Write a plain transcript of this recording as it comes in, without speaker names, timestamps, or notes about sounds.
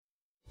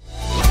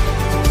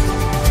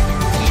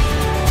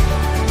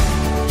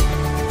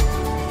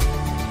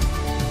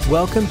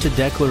Welcome to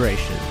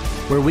Declaration,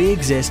 where we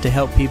exist to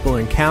help people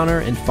encounter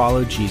and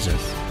follow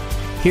Jesus.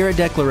 Here at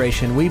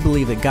Declaration, we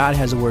believe that God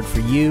has a word for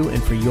you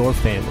and for your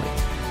family,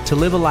 to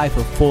live a life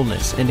of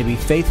fullness and to be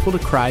faithful to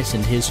Christ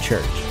and His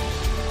church.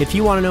 If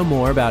you want to know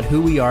more about who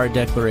we are at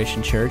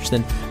Declaration Church,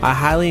 then I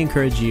highly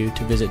encourage you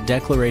to visit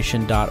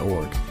declaration.org.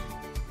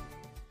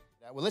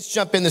 Well, let's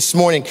jump in this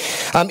morning.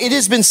 It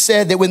has been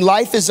said that when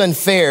life is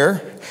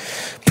unfair,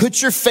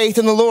 put your faith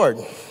in the Lord.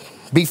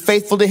 Be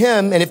faithful to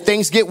Him, and if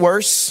things get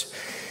worse,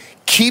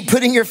 keep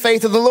putting your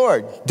faith in the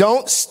Lord.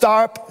 Don't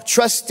stop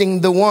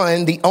trusting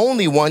the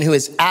only one who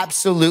is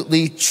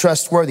absolutely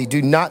trustworthy.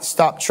 Do not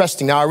stop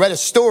trusting. Now, I read a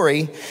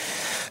story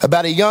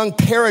about a young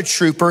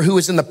paratrooper who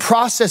was in the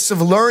process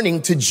of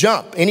learning to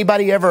jump.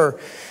 Anybody ever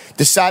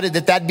decided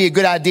that that'd be a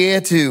good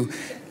idea to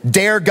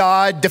dare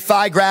God,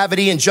 defy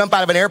gravity, and jump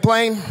out of an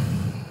airplane?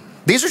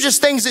 These are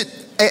just things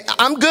that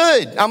I'm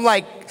good. I'm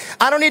like,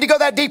 I don't need to go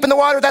that deep in the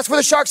water. That's where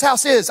the shark's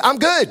house is. I'm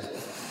good.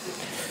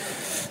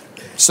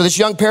 So this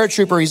young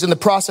paratrooper, he's in the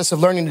process of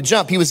learning to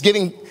jump. He was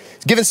given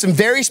some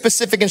very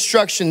specific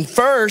instruction.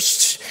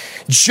 First,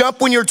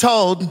 jump when you're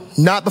told,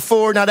 not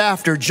before, not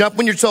after. Jump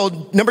when you're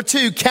told. Number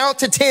 2, count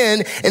to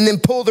 10 and then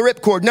pull the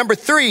ripcord. Number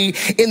 3,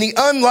 in the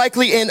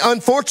unlikely and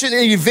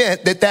unfortunate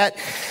event that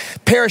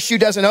parachute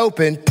doesn't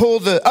open,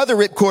 pull the other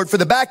ripcord for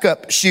the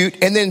backup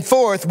chute. And then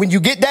 4th, when you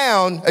get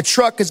down, a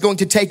truck is going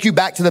to take you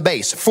back to the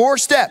base. 4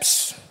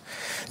 steps.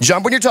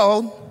 Jump when you're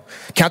told,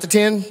 count to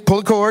 10,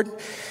 pull the cord.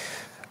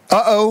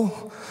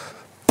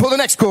 Pull the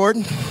next cord.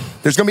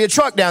 There's going to be a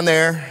truck down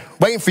there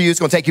waiting for you. It's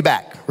going to take you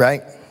back,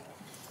 right?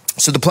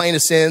 So the plane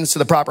ascends to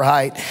the proper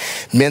height.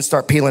 Men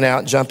start peeling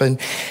out, jumping,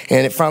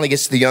 and it finally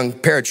gets to the young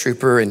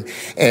paratrooper,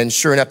 and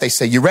sure enough, they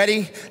say, "You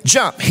ready?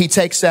 Jump." He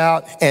takes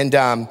out,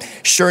 and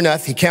sure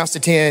enough, he counts to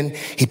 10.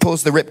 He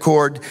pulls the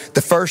ripcord.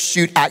 The first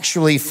chute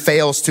actually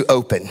fails to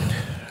open.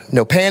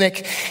 No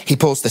panic. He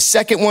pulls the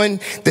second one.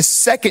 The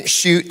second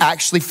chute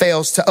actually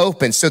fails to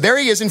open. So there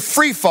he is in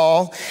free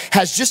fall,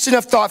 has just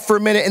enough thought for a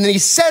minute, and then he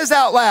says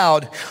out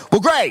loud,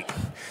 "Well, great.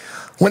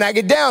 When I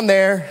get down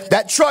there,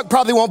 that truck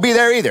probably won't be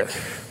there either."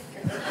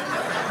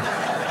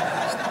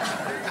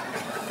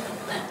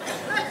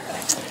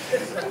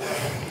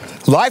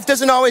 Life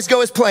doesn't always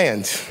go as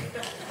planned,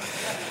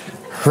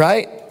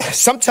 right?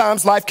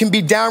 Sometimes life can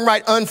be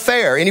downright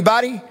unfair.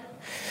 Anybody?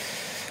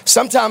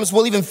 Sometimes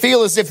we'll even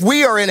feel as if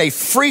we are in a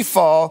free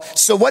fall.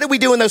 So what do we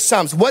do in those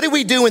times? What do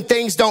we do when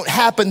things don't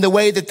happen the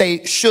way that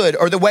they should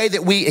or the way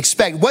that we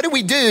expect? What do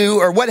we do,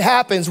 or what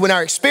happens when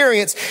our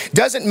experience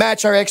doesn't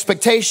match our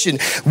expectation?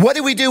 What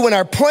do we do when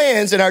our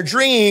plans and our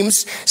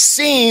dreams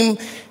seem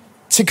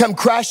to come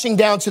crashing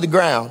down to the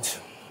ground?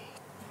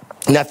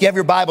 Now, if you have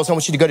your Bibles, I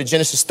want you to go to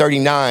Genesis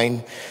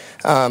 39.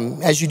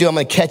 As you do, I'm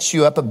going to catch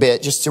you up a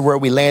bit just to where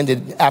we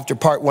landed after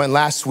part 1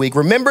 last week.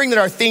 Remembering that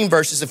our theme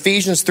verse is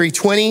Ephesians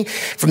 3:20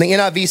 from the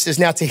NIV says,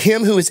 "Now to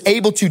Him who is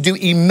able to do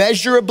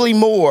immeasurably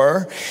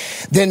more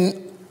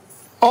than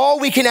all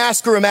we can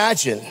ask or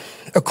imagine,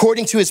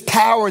 according to His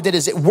power that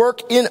is at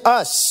work in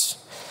us."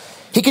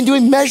 He can do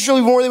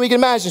immeasurably more than we can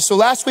imagine. So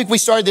last week we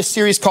started this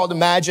series called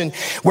Imagine,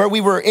 where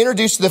we were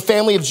introduced to the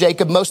family of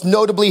Jacob, most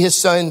notably his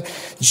son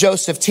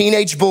Joseph,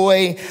 teenage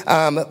boy.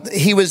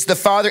 He was the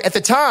father, at the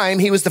time,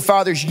 he was the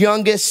father's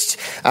youngest.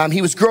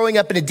 He was growing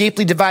up in a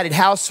deeply divided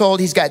household.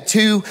 He's got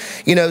 2,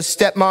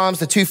 stepmoms,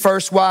 the 2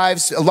 first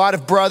wives, a lot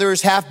of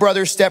brothers,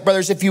 half-brothers,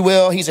 stepbrothers, if you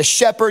will. He's a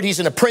shepherd.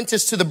 He's an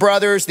apprentice to the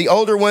brothers, the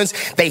older ones.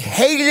 They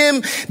hated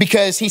him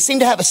because he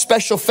seemed to have a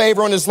special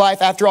favor on his life.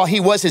 After all,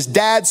 he was his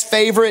dad's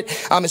favorite.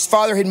 His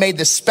father had made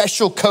this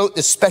special coat,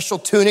 this special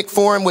tunic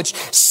for him, which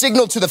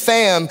signaled to the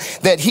fam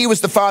that he was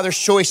the father's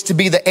choice to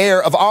be the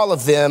heir of all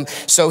of them.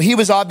 So he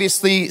was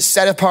obviously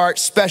set apart,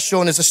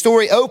 special. And as the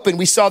story opened,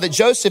 we saw that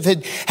Joseph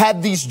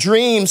had these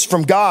dreams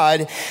from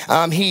God.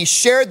 He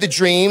shared the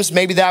dreams.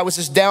 Maybe that was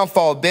his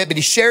downfall a bit, but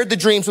he shared the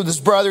dreams with his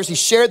brothers. He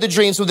shared the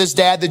dreams with his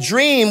dad. The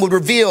dream would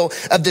reveal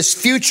of this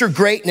future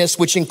greatness,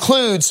 which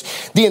includes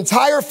the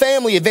entire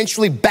family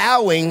eventually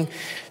bowing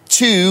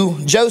to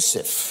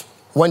Joseph.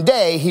 One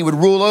day, he would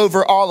rule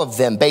over all of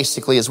them,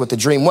 basically, is what the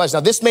dream was. Now,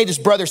 this made his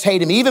brothers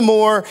hate him even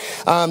more.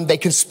 They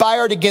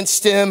conspired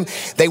against him.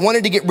 They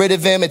wanted to get rid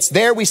of him. It's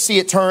there we see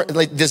it turn,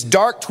 like this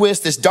dark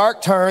twist, this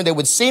dark turn that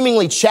would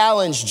seemingly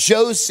challenge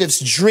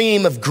Joseph's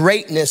dream of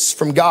greatness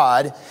from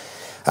God.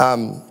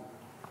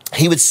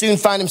 He would soon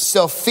find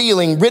himself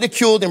feeling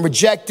ridiculed and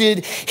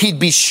rejected. He'd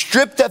be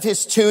stripped of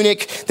his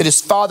tunic that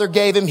his father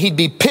gave him. He'd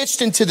be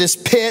pitched into this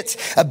pit,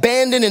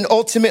 abandoned, and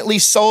ultimately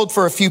sold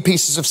for a few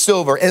pieces of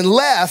silver and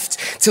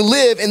left to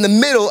live in the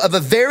middle of a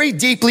very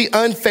deeply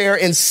unfair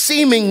and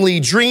seemingly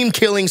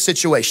dream-killing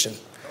situation.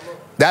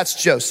 That's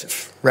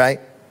Joseph, right?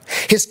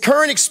 His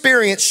current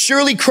experience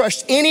surely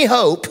crushed any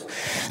hope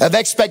of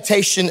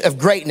expectation of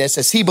greatness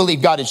as he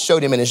believed God had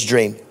showed him in his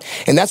dream.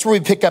 And that's where we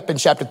pick up in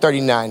chapter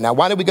 39. Now,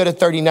 why did we go to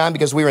 39?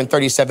 Because we were in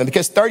 37.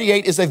 Because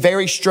 38 is a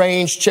very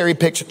strange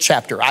cherry-picked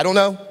chapter. I don't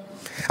know.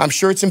 I'm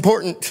sure it's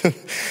important.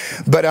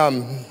 But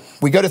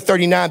we go to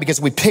 39 because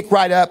we pick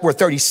right up where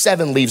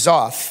 37 leaves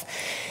off.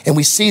 And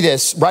we see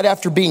this right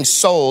after being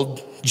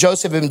sold.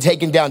 Joseph had been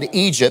taken down to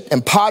Egypt,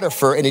 and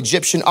Potiphar, an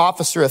Egyptian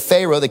officer of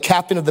Pharaoh, the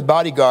captain of the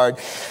bodyguard,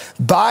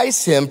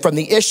 buys him from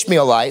the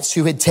Ishmaelites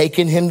who had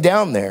taken him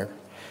down there.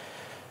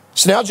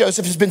 So now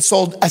Joseph has been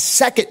sold a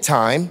second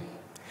time,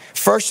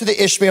 first to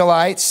the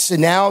Ishmaelites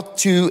and now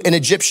to an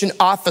Egyptian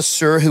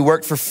officer who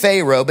worked for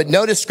Pharaoh. But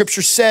notice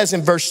scripture says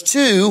in verse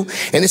 2,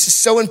 and this is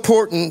so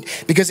important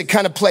because it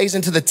kind of plays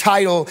into the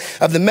title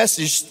of the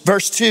message.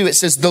 Verse 2, it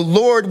says, the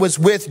Lord was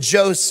with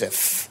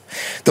Joseph.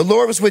 The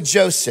Lord was with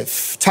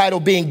Joseph, title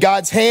being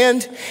God's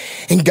hand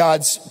and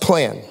God's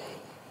plan.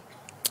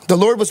 The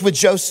Lord was with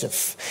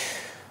Joseph.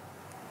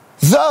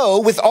 Though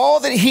with all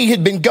that he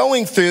had been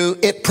going through,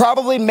 it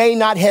probably may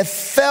not have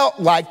felt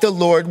like the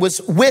Lord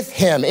was with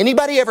him.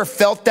 Anybody ever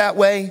felt that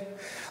way?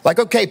 Like,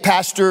 okay,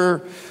 pastor,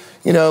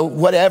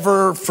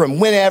 whatever, from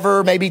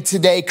whenever, maybe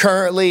today,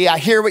 currently, I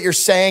hear what you're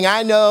saying.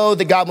 I know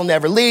that God will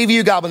never leave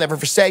you. God will never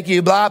forsake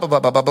you, blah, blah, blah,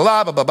 blah, blah,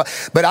 blah, blah, blah.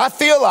 But I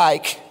feel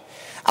like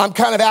I'm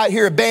kind of out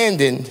here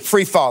abandoned,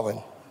 free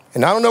falling,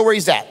 and I don't know where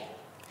he's at.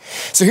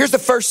 So here's the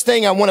first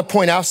thing I want to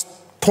point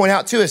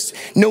out to us.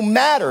 No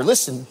matter,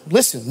 listen,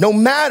 no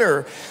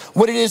matter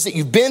what it is that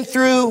you've been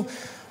through,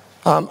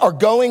 are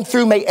going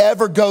through, may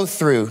ever go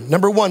through.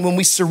 Number one, when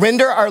we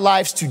surrender our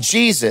lives to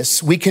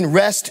Jesus, we can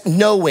rest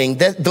knowing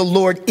that the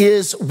Lord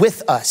is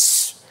with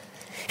us.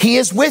 He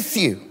is with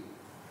you.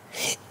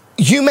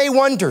 You may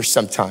wonder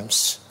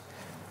sometimes,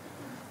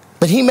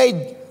 but he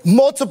made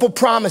multiple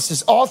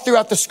promises all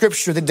throughout the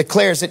scripture that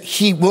declares that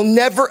he will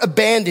never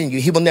abandon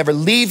you. He will never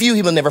leave you.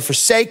 He will never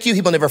forsake you.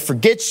 He will never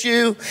forget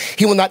you.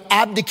 He will not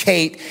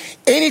abdicate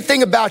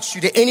anything about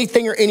you to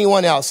anything or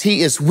anyone else.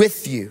 He is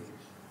with you.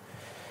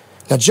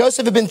 Now,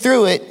 Joseph had been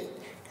through it,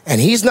 and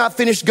he's not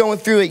finished going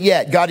through it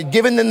yet. God had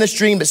given them this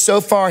dream, but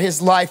so far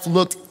his life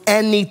looked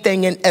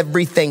anything and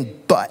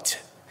everything but.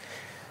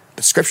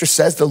 But scripture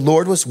says the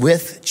Lord was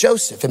with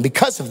Joseph, and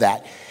because of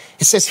that,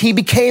 it says he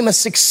became a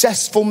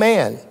successful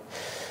man.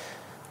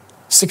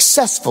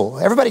 Successful.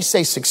 Everybody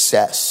say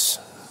success.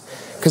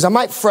 Because I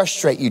might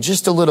frustrate you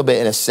just a little bit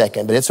in a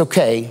second, but it's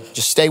okay.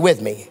 Just stay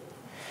with me.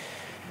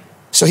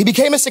 So he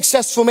became a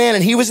successful man,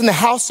 and he was in the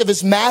house of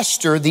his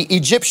master, the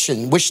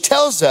Egyptian, which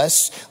tells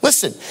us,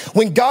 listen,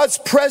 when God's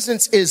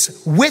presence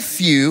is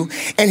with you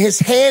and his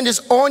hand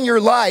is on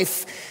your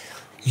life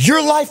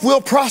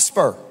will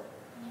prosper.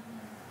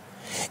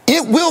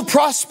 It will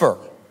prosper.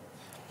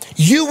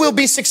 You will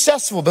be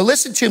successful. But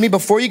listen to me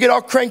before you get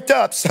all cranked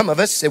up, some of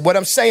us, what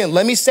I'm saying,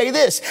 let me say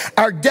this.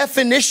 Our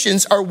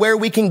definitions are where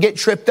we can get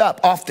tripped up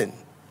often.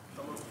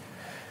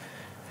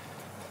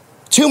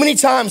 Too many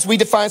times we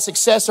define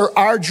success or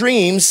our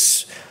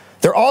dreams,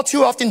 they're all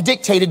too often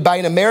dictated by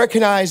an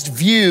Americanized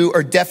view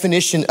or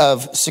definition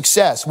of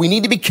success. We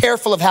need to be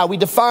careful of how we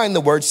define the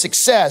word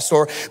success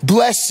or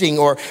blessing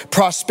or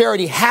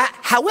prosperity.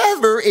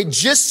 However, it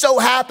just so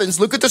happens,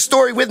 look at the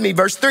story with me,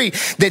 verse 3,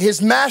 that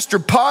his master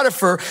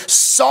Potiphar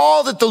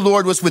saw that the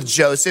Lord was with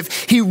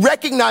Joseph. He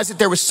recognized that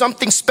there was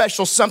something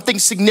special, something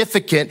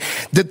significant,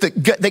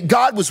 that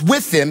God was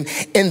with him,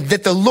 and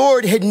that the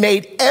Lord had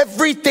made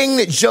everything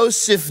that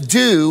Joseph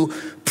do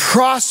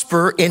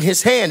prosper in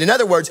his hand. In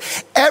other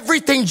words,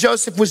 everything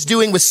Joseph was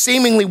doing was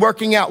seemingly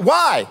working out.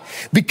 Why?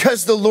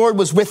 Because the Lord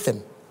was with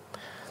him.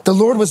 The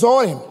Lord was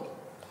on him.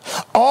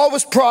 All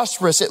was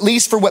prosperous, at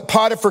least for what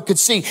Potiphar could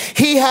see.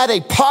 He had a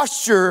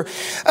posture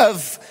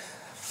of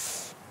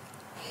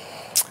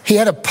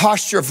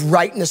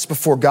rightness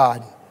before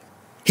God.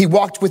 He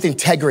walked with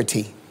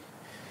integrity.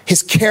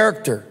 His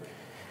character.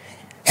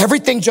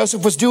 Everything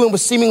Joseph was doing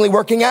was seemingly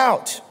working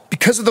out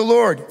because of the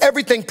Lord.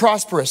 Everything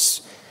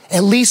prosperous.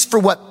 At least for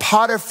what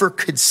Potiphar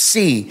could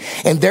see.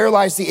 And there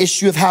lies the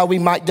issue of how we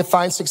might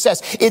define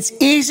success. It's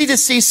easy to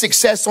see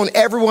success on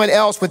everyone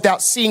else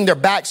without seeing their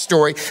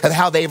backstory of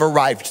how they've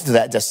arrived to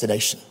that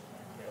destination.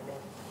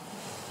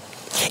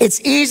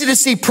 It's easy to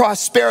see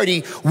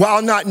prosperity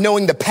while not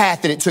knowing the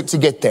path that it took to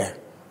get there.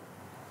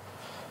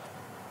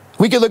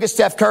 We could look at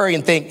Steph Curry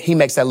and think he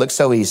makes that look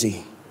so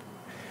easy.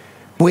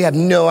 But we have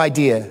no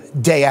idea,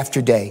 day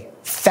after day,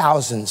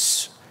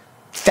 thousands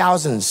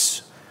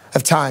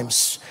of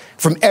times,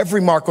 from every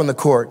mark on the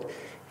court,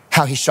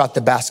 how he shot the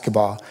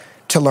basketball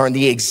to learn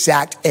the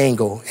exact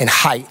angle and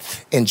height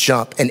and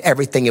jump and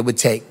everything it would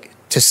take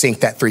to sink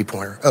that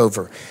three-pointer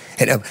over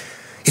and over.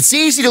 It's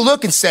easy to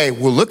look and say,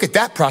 well, look at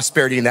that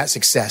prosperity and that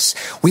success.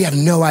 We have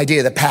no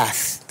idea the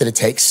path that it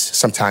takes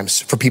sometimes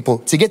for people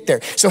to get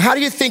there. So how do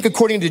you think,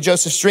 according to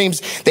Joseph's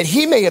dreams, that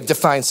he may have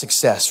defined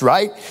success,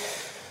 right?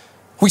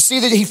 We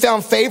see that he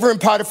found favor in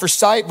Potiphar's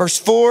sight. Verse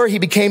 4, he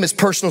became his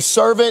personal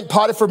servant.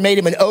 Potiphar made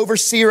him an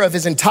overseer of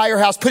his entire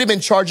house, put him in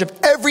charge of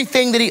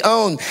everything that he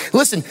owned.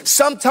 Listen,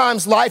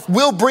 sometimes life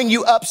will bring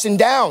you ups and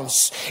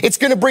downs. It's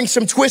going to bring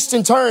some twists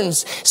and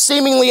turns.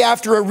 Seemingly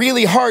after a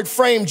really hard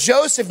frame,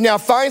 Joseph now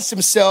finds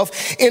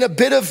himself in a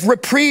bit of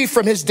reprieve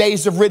from his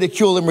days of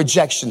ridicule and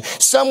rejection.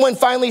 Someone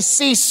finally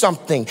sees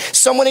something.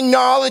 Someone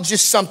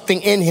acknowledges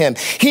something in him.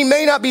 He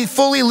may not be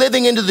fully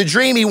living into the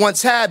dream he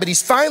once had, but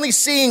he's finally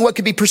seeing what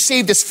could be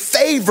perceived this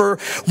favor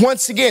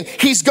once again.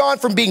 He's gone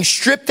from being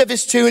stripped of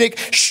his tunic,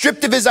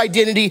 stripped of his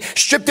identity,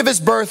 stripped of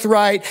his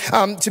birthright,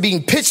 to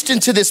being pitched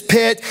into this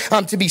pit,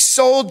 to be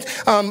sold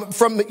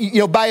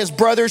by his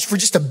brothers for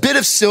just a bit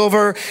of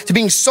silver, to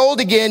being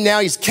sold again. Now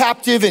he's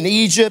captive in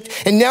Egypt,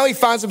 and now he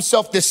finds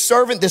himself this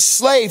servant, this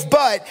slave,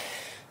 but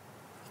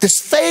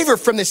this favor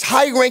from this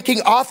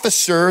high-ranking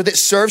officer that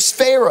serves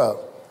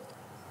Pharaoh.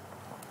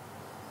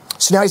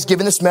 So now he's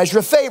given this measure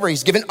of favor.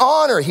 He's given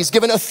honor. He's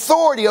given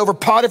authority over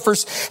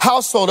Potiphar's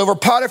household, over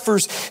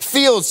Potiphar's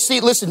fields. See,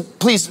 listen,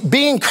 please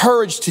be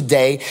encouraged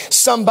today,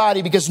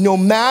 somebody, because no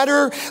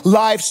matter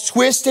life's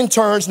twists and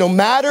turns, no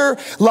matter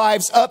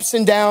life's ups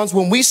and downs,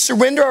 when we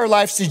surrender our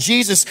lives to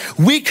Jesus,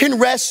 we can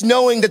rest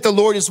knowing that the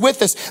Lord is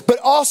with us. But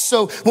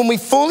also, when we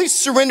fully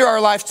surrender our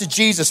lives to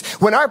Jesus,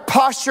 when our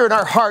posture and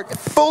our heart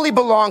fully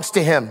belongs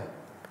to him,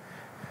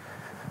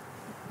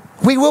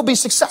 we will be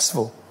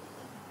successful.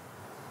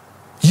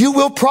 You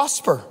will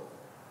prosper.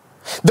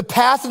 The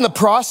path and the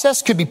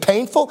process could be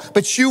painful,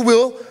 but you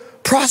will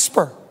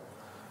prosper.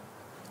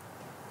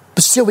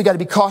 But still, we got to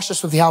be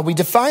cautious with how we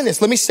define this.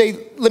 Let me say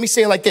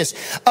it like this.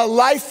 A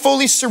life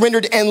fully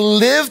surrendered and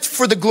lived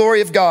for the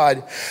glory of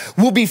God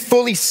will be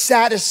fully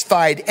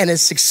satisfied and a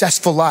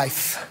successful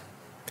life.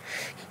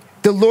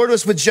 The Lord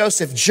was with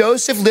Joseph.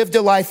 Joseph lived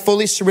a life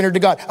fully surrendered to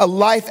God, a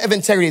life of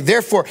integrity.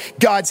 Therefore,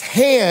 God's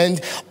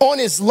hand on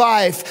his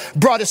life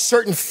brought a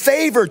certain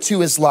favor to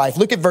his life.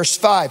 Look at verse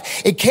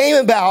 5. It came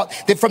about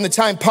that from the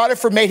time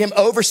Potiphar made him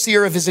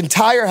overseer of his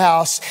entire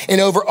house and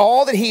over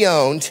all that he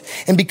owned,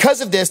 and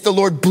because of this, the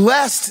Lord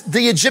blessed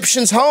the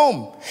Egyptian's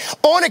home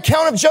on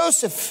account of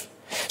Joseph.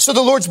 So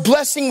the Lord's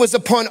blessing was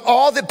upon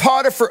all that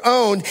Potiphar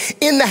owned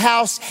in the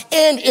house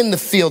and in the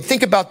field.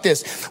 Think about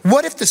this.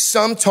 What if the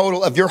sum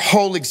total of your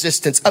whole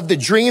existence, of the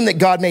dream that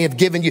God may have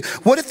given you,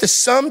 what if the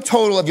sum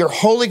total of your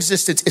whole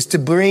existence is to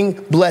bring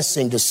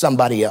blessing to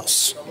somebody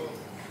else?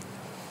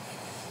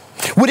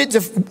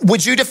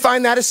 Would you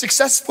define that as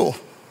successful?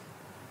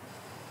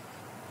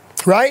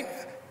 Right?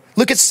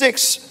 Look at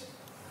 6.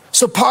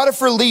 So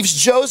Potiphar leaves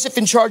Joseph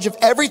in charge of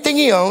everything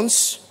he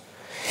owns,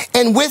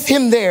 and with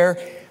him there,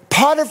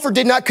 Potiphar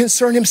did not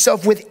concern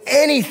himself with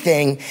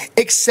anything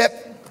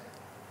except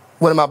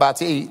what am I about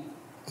to eat?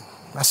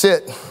 That's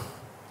it.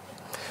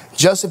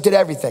 Joseph did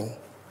everything.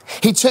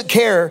 He took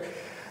care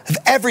of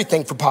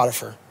everything for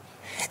Potiphar.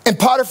 And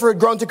Potiphar had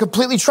grown to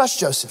completely trust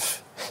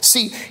Joseph.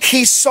 See,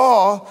 he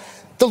saw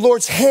the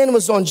Lord's hand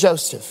was on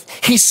Joseph.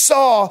 He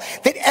saw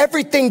that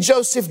everything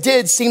Joseph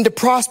did seemed to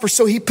prosper,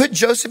 so he put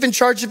Joseph in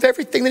charge of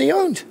everything that he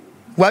owned.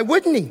 Why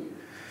wouldn't he?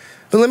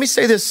 But let me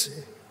say this.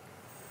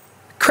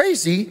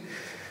 Crazy.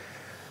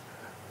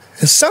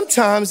 And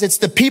sometimes it's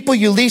the people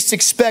you least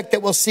expect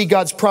that will see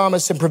God's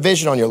promise and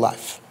provision on your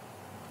life.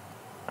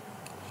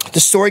 The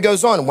story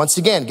goes on. Once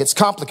again, it gets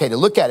complicated.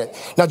 Look at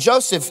it. Now,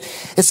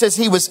 Joseph, it says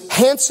he was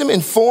handsome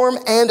in form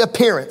and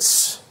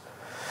appearance.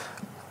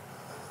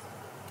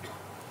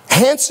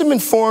 Handsome in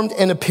form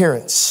and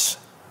appearance.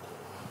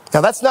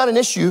 Now, that's not an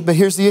issue, but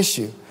here's the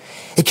issue.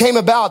 It came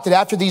about that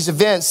after these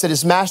events that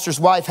his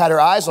master's wife had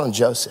her eyes on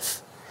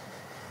Joseph.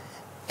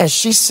 And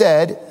she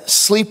said,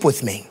 "Sleep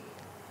with me."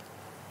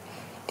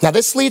 Now,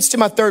 this leads to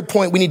my third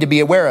point we need to be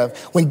aware of.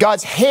 When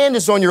God's hand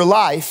is on your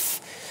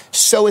life,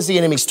 so is the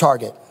enemy's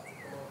target.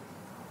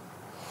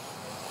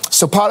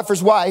 So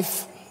Potiphar's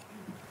wife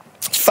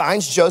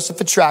finds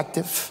Joseph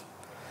attractive.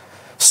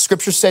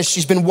 Scripture says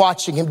she's been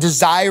watching him,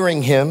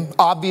 desiring him,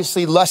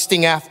 obviously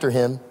lusting after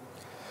him.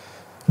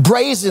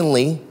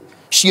 Brazenly,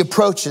 she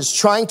approaches,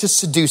 trying to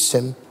seduce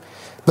him.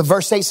 But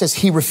verse 8 says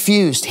he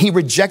refused. He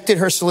rejected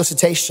her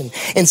solicitation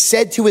and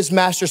said to his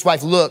master's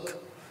wife,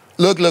 look,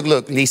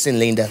 Lisa and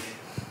Linda.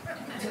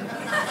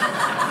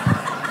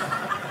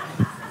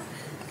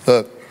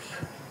 Look,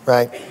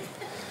 right?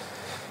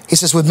 He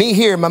says, with me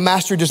here, my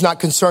master does not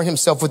concern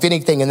himself with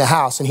anything in the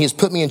house, and he has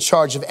put me in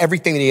charge of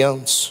everything that he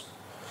owns.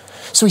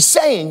 So he's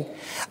saying,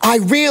 I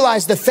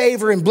realize the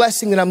favor and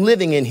blessing that I'm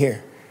living in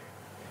here.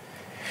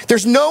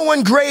 There's no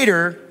one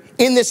greater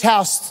in this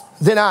house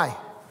than I.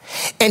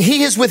 And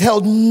he has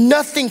withheld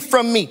nothing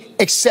from me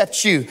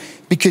except you,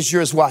 because you're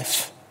his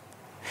wife.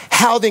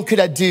 How then could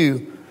I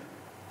do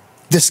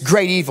this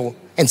great evil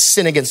and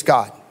sin against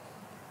God?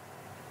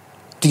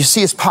 Do you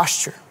see his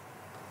posture?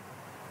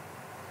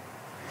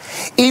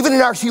 Even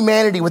in our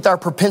humanity, with our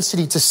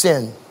propensity to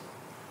sin,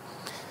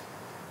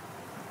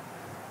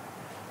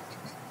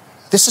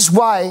 this is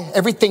why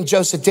everything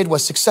Joseph did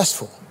was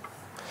successful.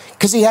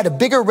 Because he had a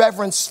bigger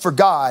reverence for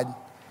God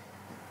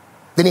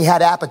than he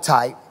had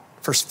appetite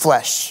for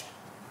flesh.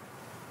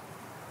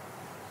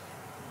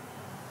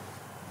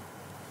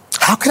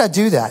 How could I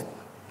do that?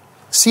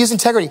 See his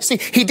integrity. See,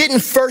 he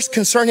didn't first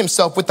concern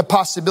himself with the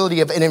possibility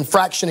of an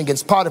infraction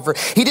against Potiphar.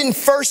 He didn't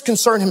first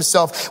concern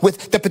himself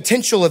with the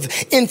potential of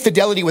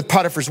infidelity with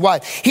Potiphar's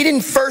wife. He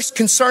didn't first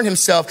concern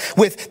himself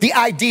with the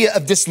idea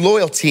of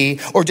disloyalty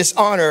or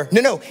dishonor.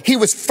 No. He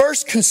was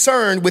first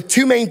concerned with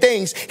two main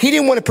things. He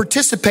didn't want to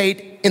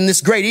participate in this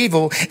great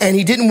evil, and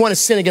he didn't want to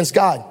sin against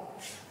God.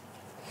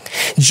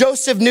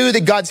 Joseph knew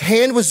that God's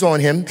hand was on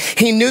him.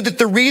 He knew that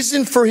the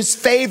reason for his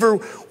favor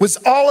was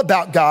all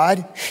about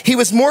God. He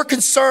was more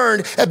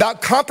concerned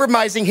about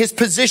compromising his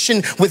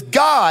position with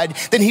God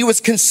than he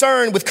was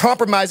concerned with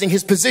compromising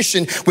his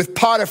position with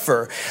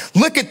Potiphar.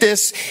 Look at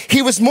this.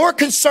 He was more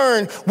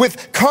concerned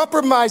with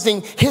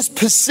compromising his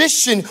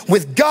position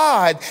with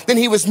God than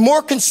he was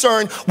more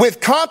concerned with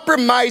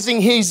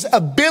compromising his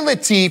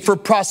ability for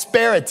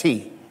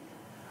prosperity.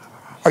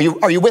 Are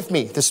you with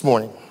me this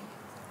morning?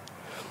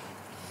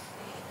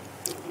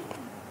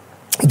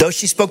 Though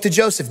she spoke to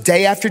Joseph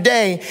day after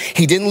day,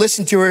 he didn't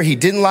listen to her. He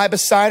didn't lie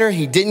beside her.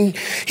 He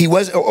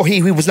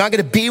was not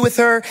going to be with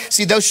her.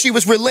 See, though she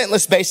was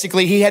relentless,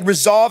 basically, he had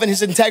resolve in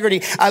his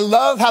integrity. I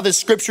love how the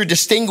scripture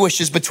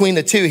distinguishes between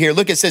the two here.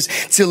 Look, it says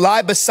to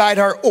lie beside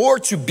her or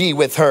to be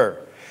with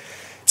her.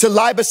 To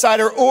lie beside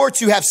her or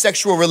to have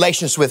sexual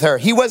relations with her.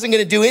 He wasn't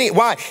going to do any.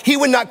 Why? He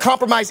would not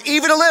compromise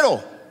even a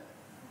little.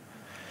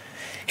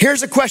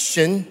 Here's a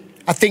question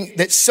I think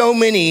that so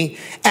many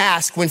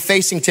ask when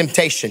facing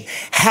temptation.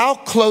 How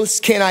close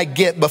can I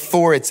get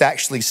before it's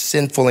actually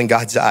sinful in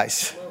God's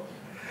eyes?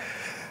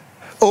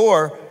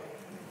 Or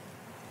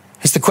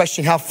is the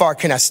question, how far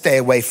can I stay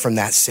away from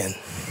that sin?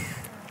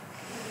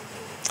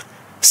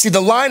 See,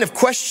 the line of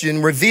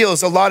question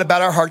reveals a lot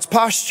about our heart's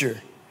posture.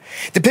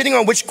 Depending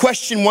on which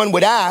question one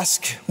would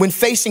ask when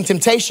facing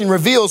temptation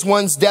reveals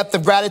one's depth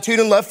of gratitude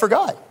and love for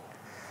God.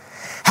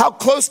 How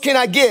close can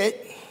I get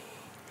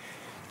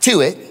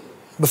to it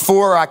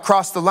before I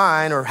cross the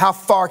line, or how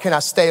far can I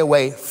stay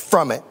away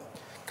from it?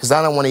 Because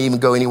I don't want to even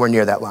go anywhere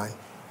near that line.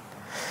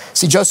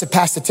 See, Joseph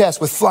passed the test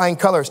with flying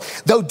colors.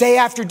 Though day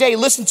after day,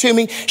 listen to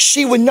me,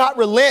 she would not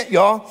relent,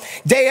 y'all.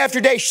 Day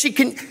after day,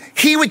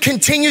 he would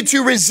continue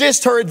to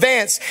resist her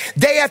advance.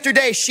 Day after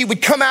day, she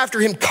would come after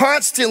him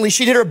constantly.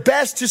 She did her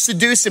best to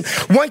seduce him.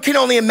 One can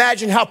only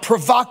imagine how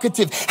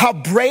provocative, how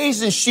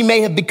brazen she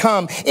may have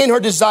become in her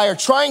desire,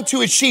 trying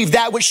to achieve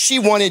that which she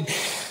wanted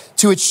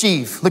to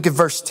achieve. Look at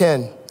verse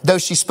 10. Though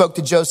she spoke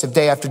to Joseph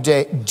day after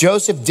day,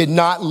 Joseph did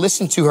not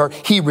listen to her.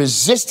 He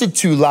resisted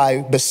to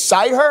lie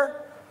beside her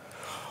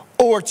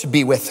or to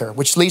be with her,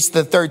 which leads to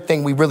the third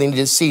thing we really need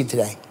to see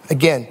today.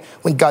 Again,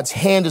 when God's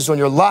hand is on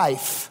your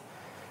life,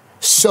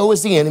 so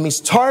is the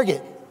enemy's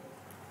target.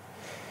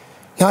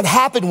 Now, it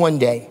happened one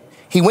day.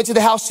 He went to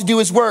the house to do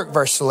his work,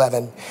 verse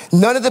 11.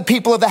 None of the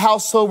people of the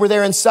household were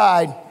there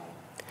inside.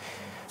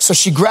 So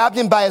she grabbed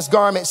him by his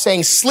garment,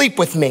 saying, "Sleep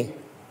with me."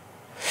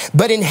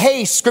 But in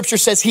haste, scripture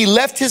says he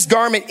left his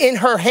garment in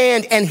her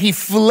hand and he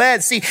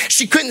fled. See,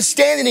 she couldn't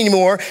stand it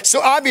anymore.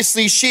 So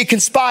obviously she had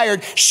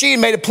conspired. She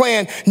had made a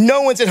plan.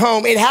 No one's at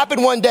home. It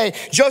happened one day.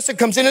 Joseph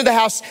comes into the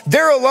house.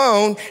 They're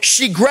alone.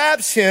 She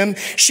grabs him.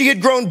 She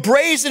had grown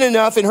brazen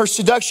enough in her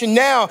seduction.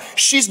 Now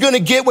she's going to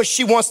get what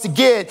she wants to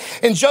get.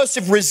 And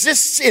Joseph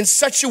resists in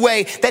such a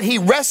way that he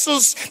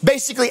wrestles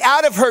basically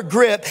out of her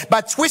grip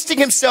by twisting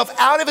himself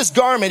out of his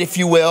garment, if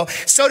you will,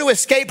 so to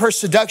escape her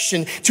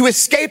seduction, to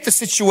escape the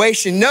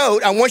situation.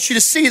 Note, I want you to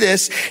see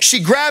this.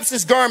 She grabs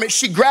his garment.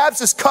 She grabs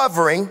his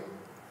covering.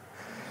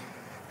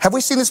 Have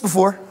we seen this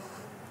before?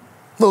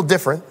 A little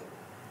different.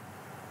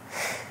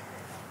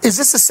 Is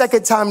this the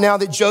second time now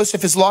that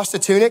Joseph has lost a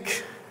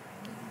tunic?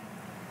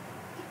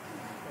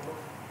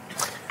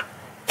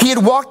 He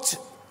had walked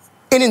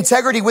in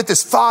integrity with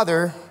his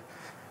father,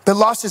 but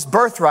lost his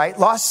birthright,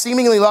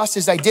 seemingly lost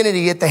his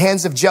identity at the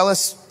hands of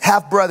jealous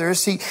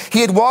half-brothers. He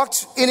had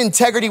walked in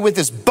integrity with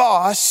his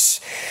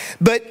boss,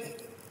 but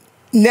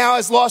now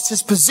has lost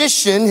his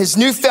position, his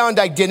newfound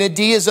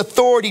identity, his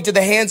authority to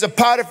the hands of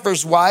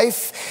Potiphar's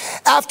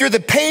wife. After the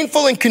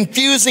painful and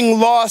confusing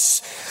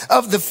loss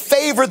of the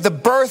favor, the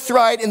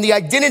birthright, and the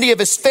identity of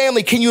his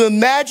family, can you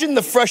imagine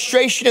the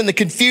frustration and the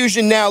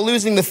confusion now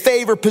losing the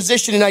favor,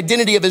 position, and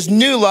identity of his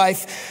new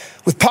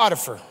life with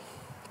Potiphar?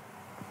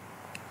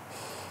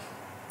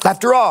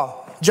 After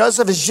all,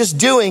 Joseph is just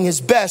doing his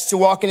best to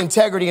walk in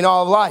integrity in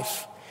all of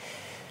life.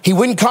 He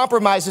wouldn't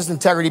compromise his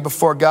integrity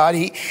before God.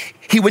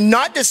 He would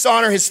not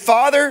dishonor his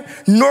father,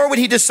 nor would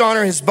he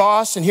dishonor his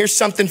boss. And here's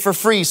something for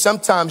free.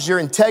 Sometimes your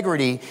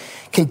integrity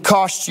can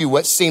cost you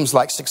what seems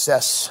like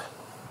success.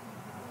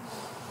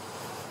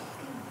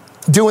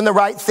 Doing the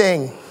right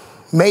thing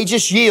may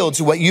just yield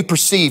to what you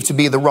perceive to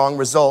be the wrong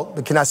result.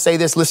 But can I say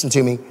this? Listen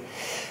to me.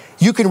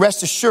 You can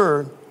rest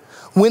assured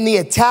when the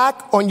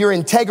attack on your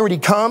integrity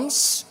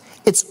comes,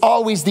 it's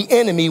always the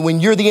enemy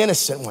when you're the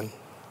innocent one.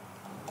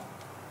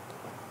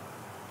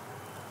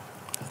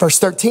 Verse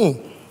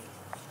 13.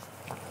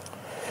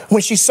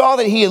 When she saw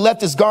that he had left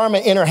his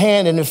garment in her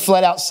hand and had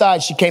fled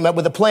outside, she came up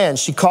with a plan.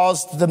 She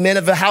calls the men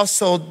of the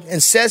household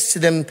and says to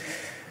them,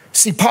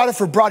 see,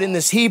 Potiphar brought in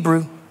this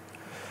Hebrew.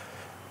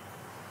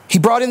 He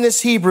brought in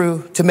this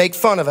Hebrew to make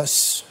fun of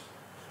us.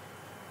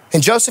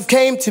 And Joseph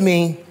came to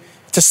me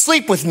to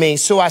sleep with me,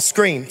 so I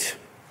screamed.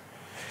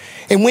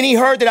 And when he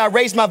heard that I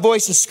raised my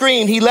voice and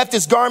screamed, he left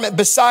his garment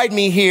beside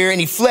me here and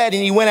he fled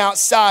and he went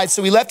outside.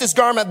 So he left his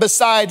garment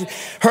beside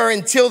her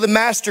until the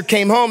master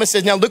came home and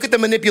said, now look at the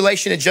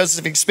manipulation at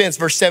Joseph's expense.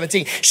 Verse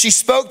 17, she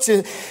spoke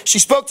to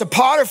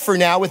Potiphar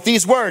now with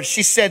these words.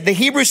 She said, the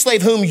Hebrew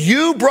slave whom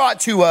you brought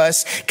to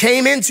us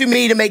came into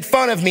me to make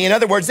fun of me. In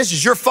other words, this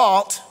is your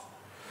fault.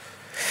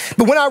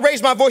 But when I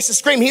raised my voice and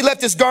screamed, he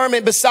left his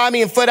garment beside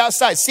me and fled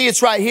outside. See,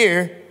 it's right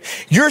here.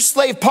 Your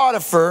slave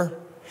Potiphar,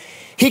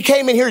 he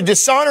came in here to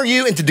dishonor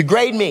you and to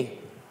degrade me.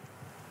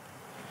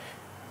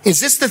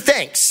 Is this the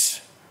thanks?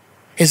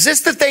 Is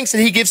this the thanks that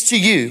he gives to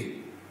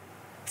you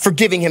for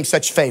giving him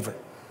such favor?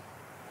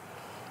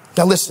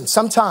 Now listen,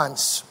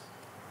 sometimes,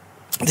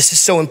 this is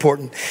so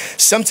important.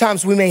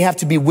 Sometimes we may have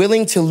to be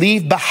willing to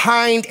leave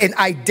behind an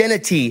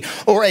identity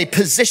or a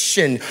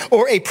position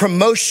or a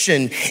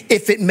promotion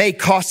if it may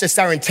cost us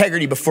our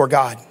integrity before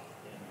God.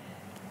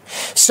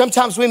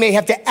 Sometimes we may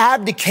have to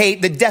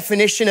abdicate the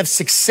definition of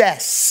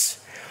success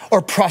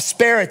or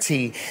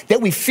prosperity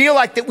that we feel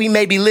like that we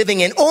may be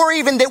living in, or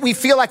even that we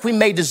feel like we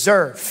may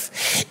deserve,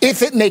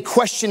 if it may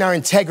question our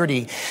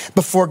integrity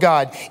before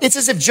God. It's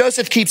as if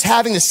Joseph keeps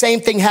having the same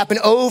thing happen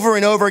over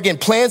and over again.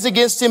 Plans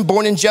against him,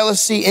 born in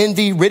jealousy,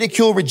 envy,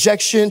 ridicule,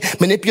 rejection,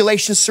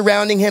 manipulation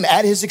surrounding him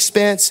at his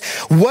expense.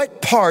 What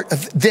part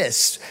of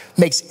this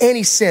makes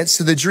any sense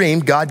to the dream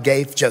God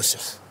gave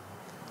Joseph?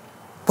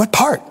 What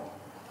part?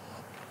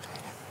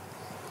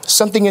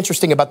 Something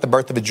interesting about the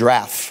birth of a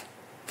giraffe.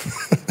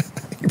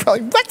 You're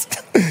probably,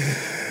 what?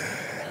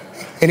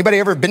 Anybody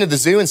ever been to the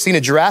zoo and seen a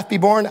giraffe be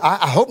born?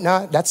 I hope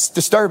not. That's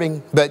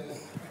disturbing. But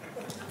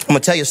I'm going to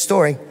tell you a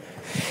story.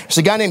 There's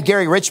a guy named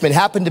Gary Richmond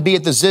happened to be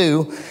at the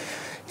zoo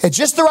at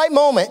just the right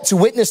moment to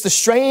witness the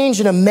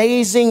strange and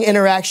amazing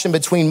interaction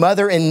between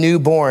mother and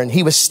newborn.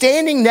 He was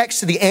standing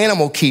next to the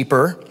animal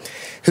keeper,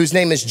 whose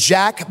name is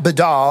Jack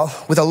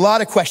Badal, with a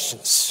lot of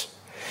questions.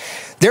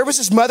 There was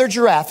this mother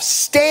giraffe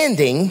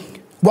standing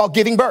while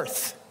giving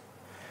birth.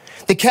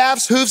 The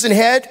calf's hooves and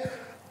head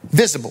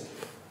visible.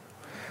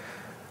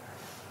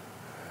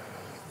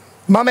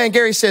 My man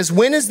Gary says,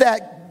 when is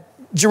that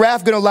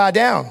giraffe going to lie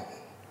down?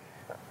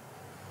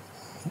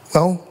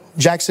 Well,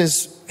 Jack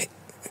says,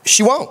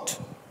 she won't.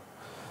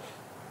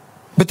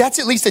 But that's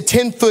at least a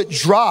 10-foot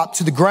drop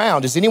to the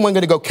ground. Is anyone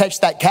going to go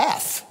catch that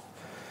calf?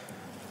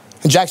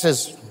 And Jack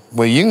says,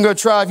 well, you can go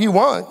try if you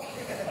want.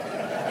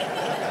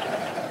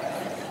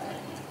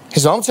 He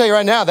says, I'm going to tell you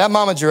right now, that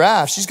mama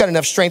giraffe, she's got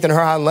enough strength in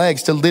her hind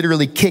legs to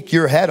literally kick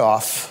your head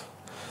off.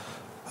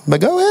 But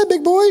go ahead,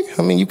 big boy.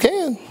 I mean, you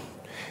can.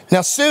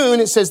 Now soon,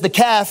 it says the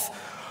calf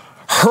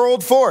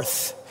hurled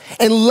forth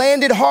and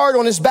landed hard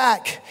on his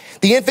back.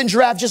 The infant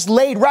giraffe just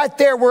laid right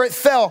there where it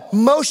fell,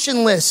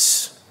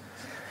 motionless.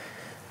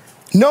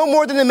 No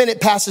more than a minute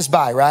passes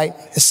by, right?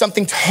 As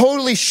something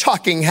totally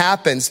shocking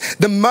happens.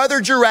 The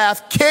mother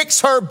giraffe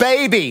kicks her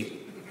baby.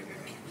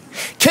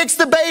 Kicks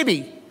the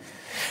baby.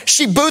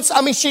 She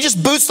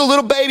just boots the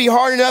little baby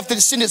hard enough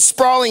to send it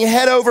sprawling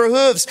head over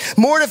hooves.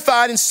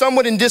 Mortified and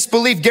somewhat in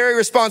disbelief, Gary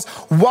responds,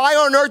 why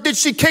on earth did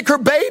she kick her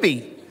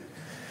baby?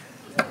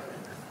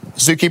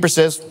 Zookeeper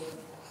says,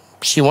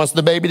 she wants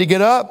the baby to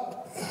get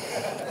up.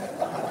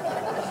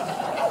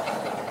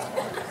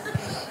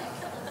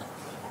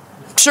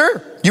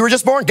 Sure, you were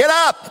just born. Get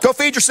up, go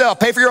feed yourself,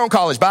 pay for your own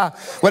college, bye,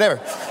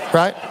 whatever,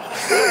 right?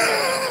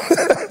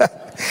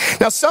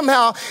 Now,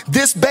 somehow,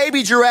 this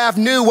baby giraffe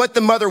knew what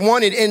the mother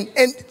wanted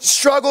and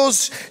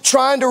struggles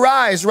trying to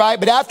rise, right?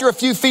 But after a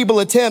few feeble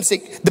attempts,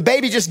 the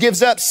baby just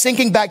gives up,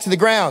 sinking back to the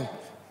ground.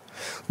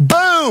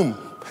 Boom!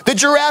 The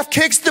giraffe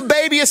kicks the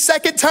baby a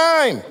second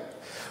time,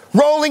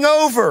 rolling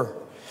over.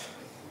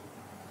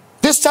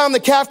 This time, the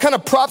calf kind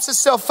of props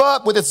itself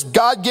up with its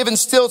God-given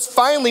stilts,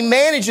 finally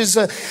manages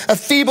a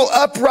feeble,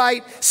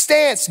 upright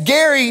stance.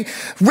 Gary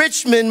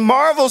Richmond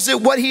marvels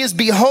at what he is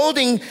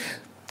beholding,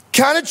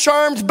 kind of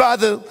charmed by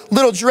the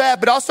little giraffe,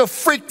 but also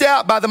freaked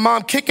out by the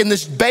mom kicking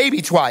this baby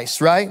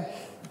twice, right?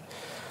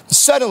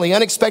 Suddenly,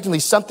 unexpectedly,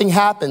 something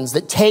happens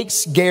that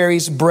takes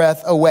Gary's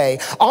breath away.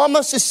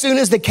 Almost as soon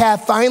as the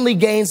calf finally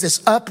gains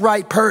this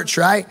upright perch,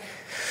 right?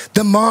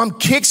 The mom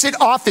kicks it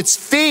off its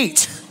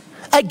feet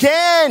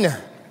again.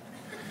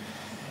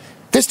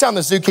 This time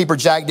the zookeeper,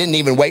 Jack, didn't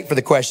even wait for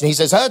the question. He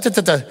says,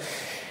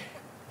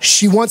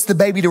 she wants the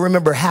baby to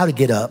remember how to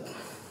get up.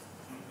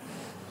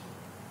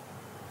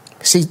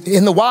 See,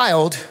 in the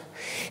wild,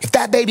 if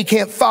that baby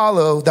can't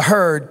follow the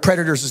herd,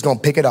 predators is going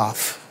to pick it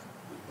off.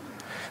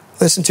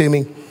 Listen to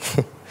me.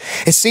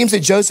 It seems that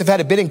Joseph had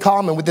a bit in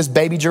common with this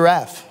baby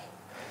giraffe.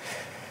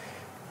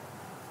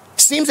 It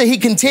seems that he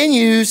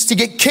continues to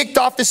get kicked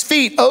off his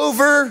feet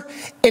over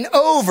and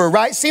over,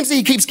 right? It seems that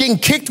he keeps getting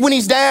kicked when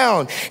he's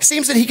down. It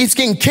seems that he keeps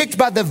getting kicked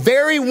by the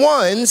very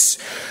ones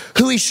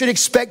who he should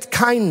expect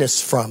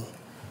kindness from.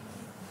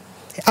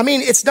 I mean,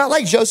 it's not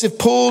like Joseph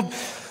pulled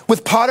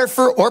with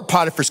Potiphar or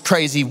Potiphar's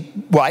crazy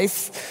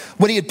wife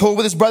what he had pulled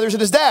with his brothers and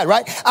his dad,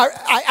 right?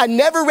 I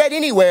never read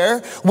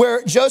anywhere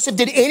where Joseph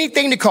did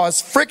anything to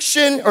cause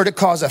friction or to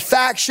cause a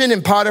faction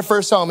in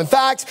Potiphar's home. In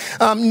fact,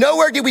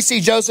 nowhere did we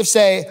see Joseph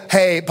say,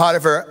 hey,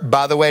 Potiphar,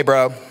 by the way,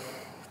 bro,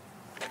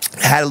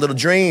 I had a little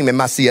dream in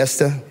my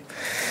siesta.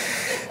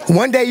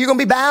 One day you're going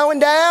to be bowing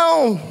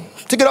down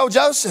to good old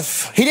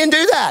Joseph. He didn't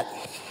do that.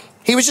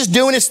 He was just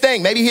doing his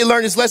thing. Maybe he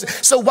learned his lesson.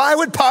 So why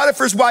would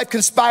Potiphar's wife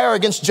conspire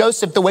against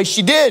Joseph the way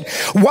she did?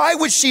 Why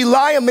would she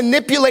lie and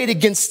manipulate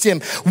against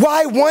him?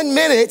 Why 1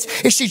 minute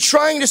is she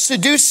trying to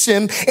seduce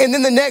him and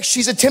then the next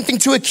she's attempting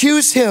to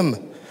accuse him?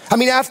 I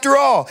mean, after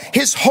all,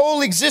 his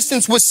whole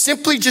existence was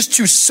simply just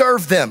to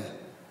serve them.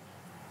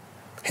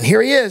 And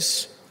here he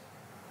is.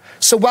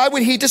 So why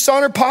would he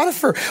dishonor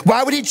Potiphar?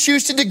 Why would he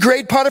choose to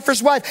degrade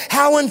Potiphar's wife?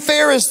 How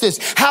unfair is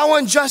this? How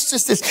unjust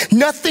is this?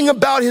 Nothing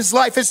about his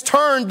life has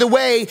turned the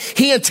way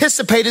he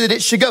anticipated that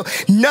it should go.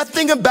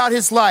 Nothing about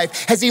his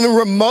life has even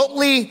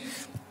remotely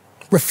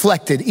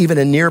reflected even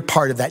a near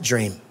part of that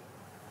dream.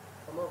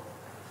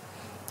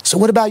 So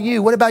what about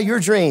you? What about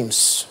your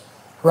dreams?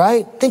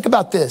 Right? Think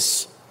about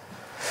this.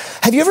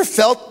 Have you ever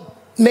felt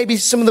maybe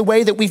some of the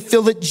way that we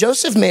feel that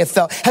Joseph may have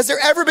felt? Has there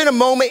ever been a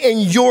moment in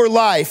your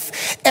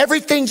life,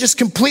 everything just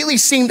completely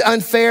seemed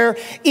unfair,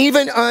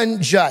 even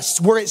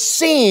unjust, where it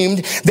seemed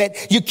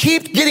that you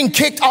keep getting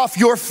kicked off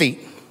your feet?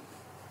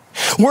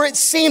 Where it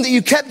seemed that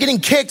you kept getting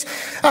kicked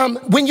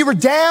when you were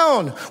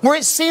down? Where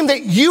it seemed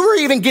that you were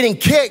even getting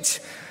kicked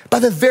by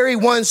the very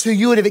ones who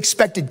you would have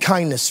expected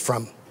kindness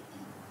from?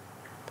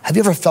 Have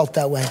you ever felt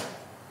that way?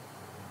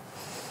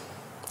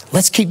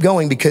 Let's keep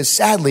going because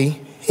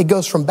sadly, it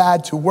goes from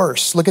bad to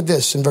worse. Look at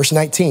this in verse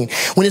 19.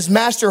 When his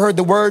master heard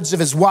the words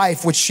of his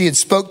wife, which she had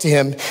spoke to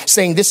him,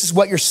 saying, "This is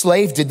what your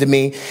slave did to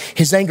me,"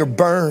 his anger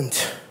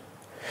burned.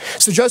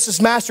 So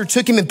Joseph's master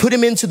took him and put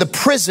him into the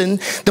prison,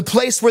 the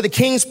place where the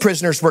king's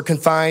prisoners were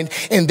confined,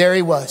 and there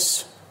he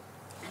was,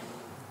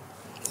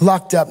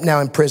 locked up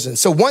now in prison.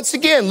 So once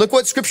again, look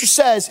what scripture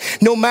says.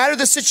 No matter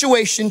the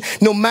situation,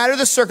 no matter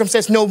the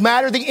circumstance, no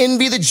matter the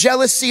envy, the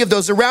jealousy of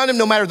those around him,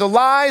 no matter the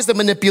lies, the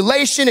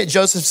manipulation at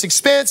Joseph's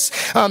expense,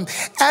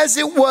 as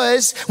it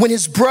was when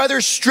his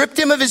brothers stripped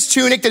him of his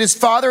tunic that his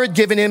father had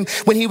given him,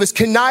 when he was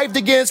connived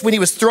against, when he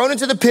was thrown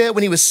into the pit,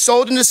 when he was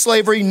sold into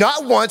slavery,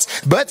 not once,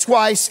 but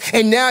twice.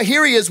 And now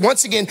here he is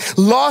once again,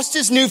 lost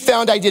his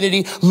newfound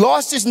identity,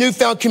 lost his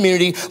newfound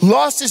community,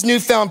 lost his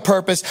newfound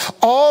purpose,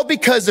 all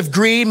because of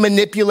greed,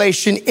 manipulation,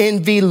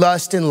 envy,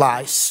 lust, and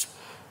lies.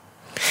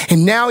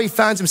 And now he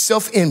finds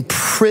himself in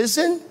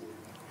prison.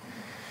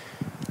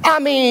 I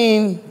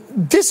mean,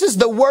 this is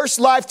the worst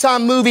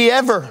Lifetime movie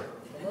ever.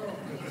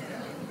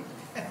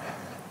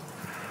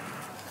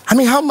 I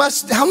mean, how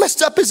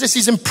messed up is this?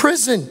 He's in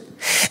prison.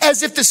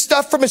 As if the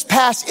stuff from his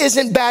past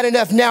isn't bad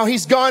enough. Now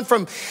he's gone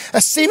from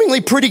a seemingly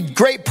pretty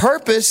great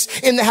purpose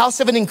in the house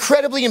of an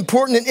incredibly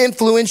important and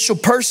influential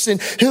person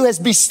who has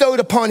bestowed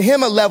upon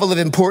him a level of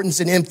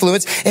importance and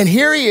influence. And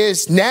here he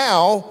is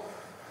now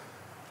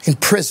in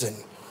prison.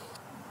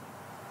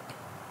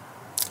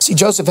 See,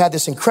 Joseph had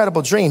this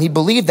incredible dream. He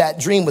believed that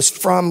dream was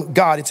from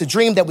God. It's a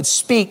dream that would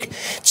speak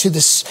to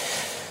this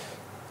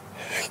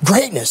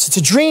greatness. It's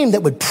a dream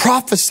that would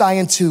prophesy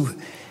into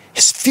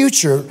his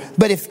future.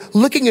 But if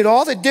looking at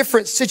all the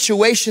different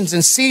situations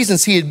and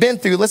seasons he had been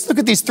through, let's look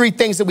at these three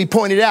things that we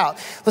pointed out.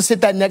 Let's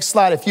hit that next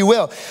slide, if you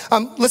will.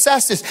 Let's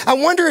ask this. I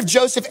wonder if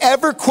Joseph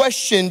ever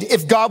questioned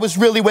if God was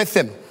really with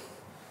him.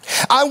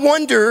 I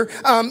wonder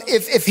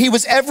if he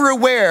was ever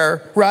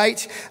aware,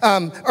 right?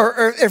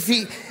 Or if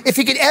he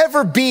could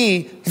ever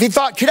be, if he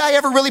thought, could I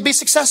ever really be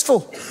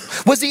successful?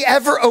 Was he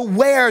ever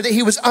aware that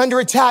he was under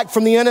attack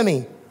from the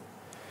enemy?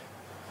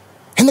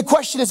 And the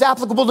question is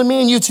applicable to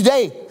me and you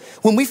today.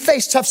 When we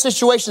face tough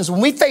situations,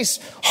 when we face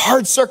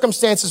hard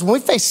circumstances, when we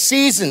face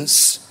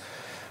seasons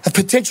of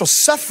potential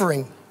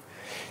suffering,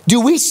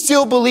 do we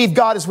still believe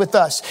God is with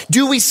us?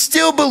 Do we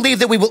still believe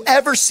that we will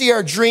ever see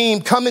our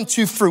dream come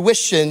into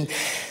fruition?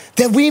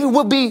 That we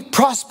will be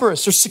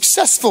prosperous or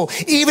successful,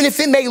 even if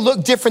it may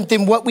look different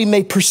than what we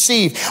may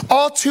perceive.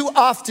 All too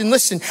often,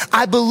 listen,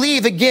 I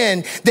believe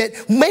again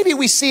that maybe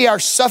we see our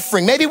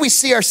suffering, maybe we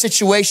see our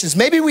situations,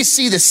 maybe we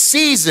see the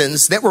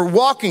seasons that we're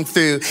walking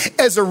through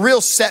as a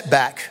real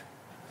setback.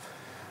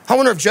 I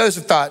wonder if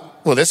Joseph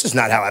thought, well, this is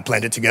not how I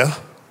planned it to go.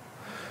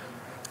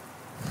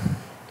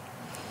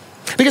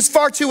 Because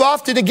far too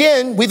often,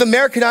 again, we've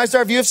Americanized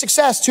our view of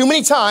success. Too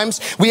many times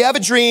we have a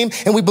dream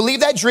and we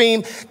believe that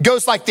dream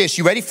goes like this.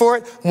 You ready for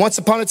it? Once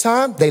upon a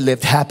time, they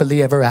lived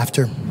happily ever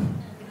after.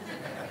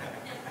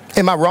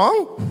 Am I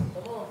wrong?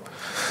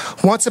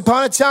 Once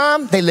upon a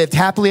time, they lived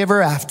happily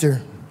ever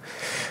after.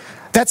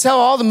 That's how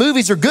all the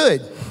movies are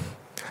good.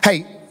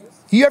 Hey,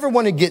 you ever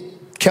want to get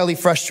Kelly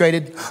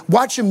frustrated?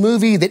 Watch a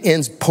movie that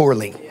ends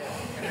poorly.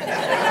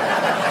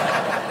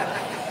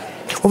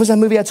 What was that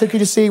movie I took you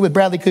to see with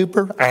Bradley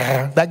Cooper?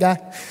 That guy?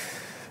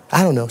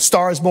 I don't know.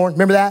 Star is Born.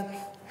 Remember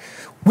that?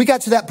 We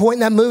got to that point in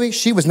that movie.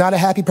 She was not a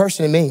happy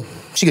person to me.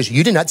 She goes,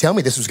 you did not tell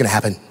me this was going to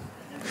happen.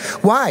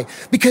 Why?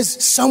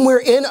 Because somewhere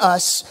in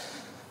us,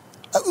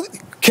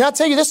 can I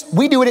tell you this?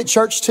 We do it at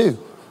church too.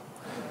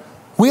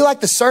 We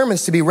like the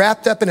sermons to be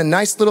wrapped up in a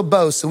nice little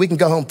bow so we can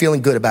go home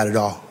feeling good about it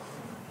all.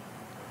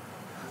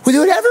 We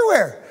do it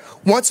everywhere.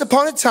 Once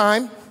upon a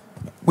time,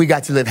 we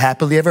got to live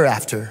happily ever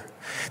after.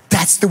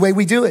 That's the way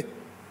we do it.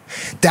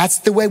 That's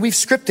the way we've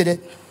scripted it.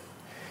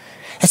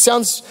 It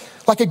sounds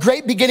like a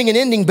great beginning and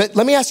ending, but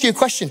let me ask you a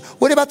question.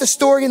 What about the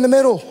story in the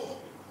middle?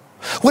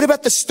 What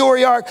about the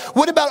story arc?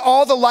 What about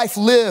all the life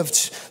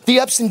lived,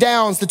 the ups and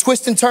downs, the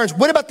twists and turns?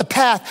 What about the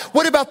path?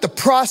 What about the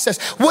process?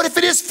 What if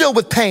it is filled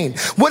with pain?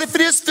 What if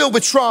it is filled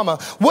with trauma?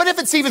 What if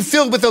it's even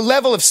filled with a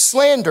level of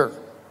slander?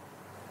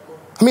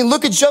 I mean,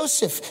 look at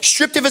Joseph,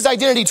 stripped of his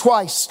identity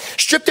twice,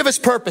 stripped of his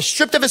purpose,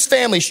 stripped of his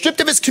family, stripped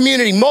of his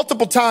community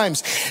multiple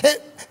times.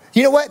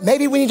 You know what?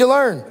 Maybe we need to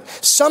learn.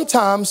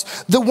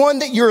 Sometimes the one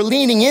that you're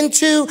leaning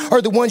into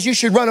are the ones you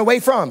should run away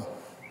from.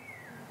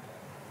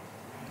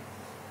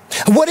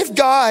 What if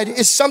God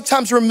is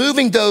sometimes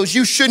removing those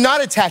you should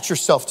not attach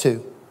yourself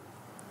to?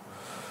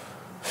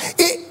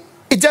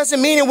 It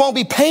doesn't mean it won't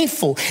be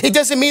painful. It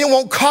doesn't mean it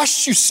won't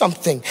cost you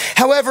something.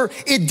 However,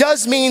 it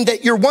does mean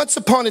that your once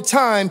upon a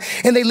time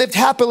and they lived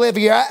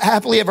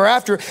happily ever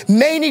after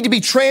may need to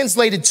be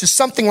translated to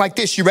something like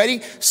this. You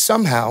ready?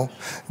 Somehow,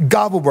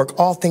 God will work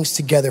all things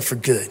together for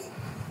good.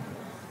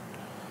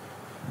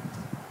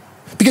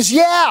 Because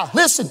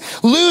listen,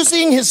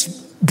 losing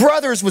his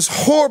brothers was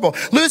horrible.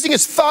 Losing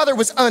his father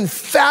was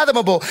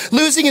unfathomable.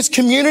 Losing his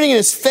community and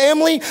his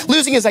family,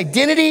 losing his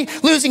identity,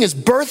 losing his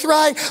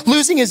birthright,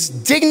 losing his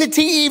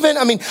dignity even.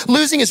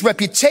 Losing his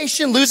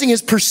reputation, losing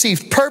his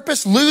perceived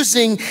purpose,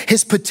 losing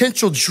his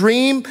potential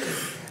dream.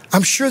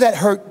 I'm sure that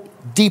hurt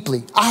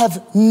deeply. I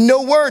have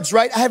no words,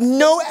 right? I have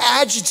no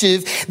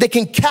adjective that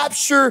can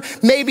capture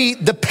maybe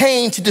the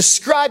pain, to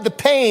describe the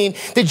pain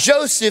that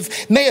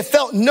Joseph may have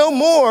felt, no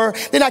more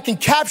than I can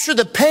capture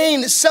the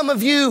pain that some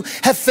of you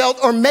have felt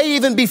or may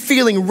even be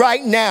feeling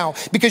right now,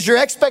 because your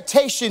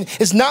expectation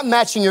is not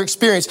matching your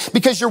experience,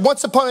 because your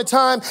once upon a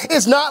time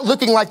is not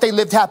looking like they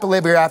lived happily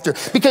ever after,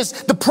 because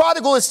the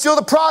prodigal is still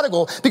the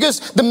prodigal,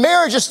 because the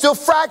marriage is still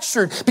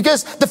fractured,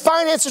 because the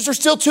finances are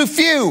still too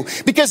few,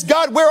 because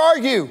God, where are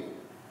you?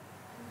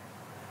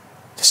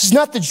 This is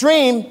not the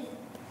dream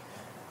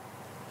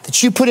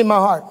that you put in my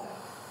heart.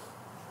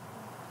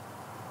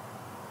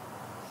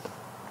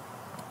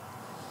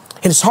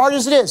 And as hard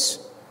as it is,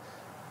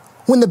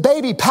 when the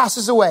baby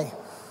passes away,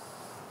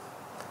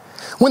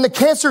 when the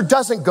cancer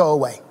doesn't go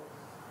away,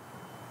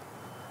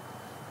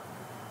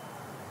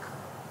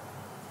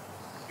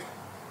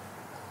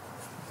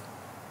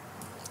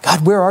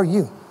 God, where are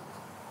you?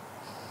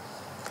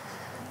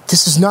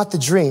 This is not the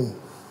dream.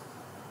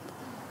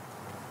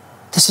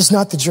 This is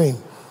not the dream.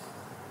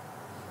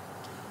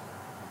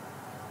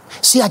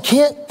 See, I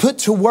can't put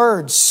to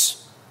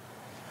words,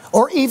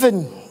 or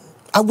even,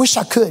 I wish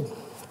I could,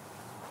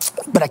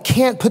 but I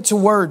can't put to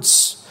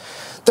words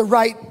the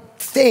right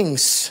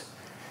things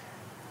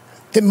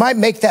that might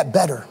make that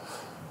better,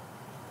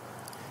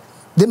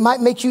 that might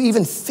make you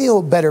even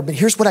feel better. But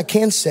here's what I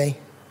can say,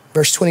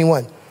 verse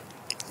 21.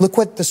 Look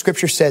what the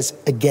scripture says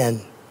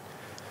again.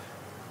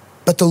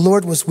 But the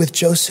Lord was with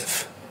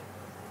Joseph.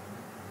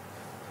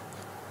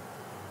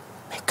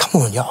 Man,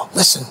 come on, y'all,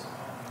 listen.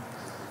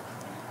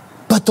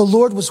 But the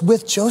Lord was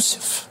with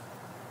Joseph.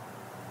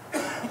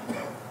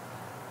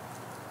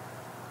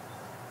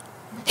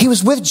 He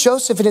was with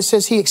Joseph, and it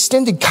says he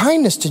extended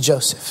kindness to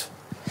Joseph.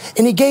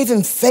 And he gave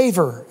him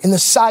favor in the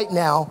sight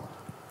now.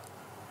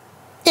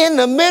 In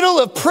the middle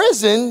of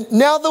prison,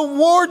 now the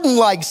warden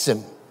likes him.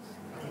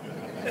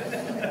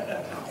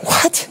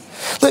 What?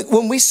 Look,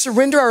 when we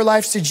surrender our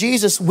lives to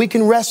Jesus, we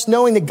can rest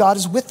knowing that God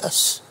is with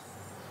us.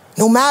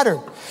 No matter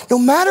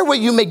what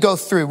you may go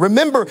through,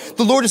 remember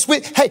the Lord is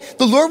with. Hey,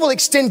 the Lord will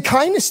extend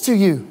kindness to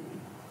you.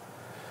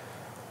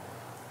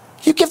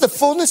 You give the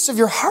fullness of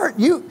your heart.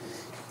 You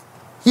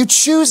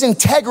choose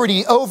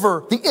integrity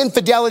over the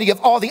infidelity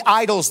of all the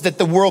idols that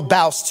the world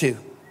bows to.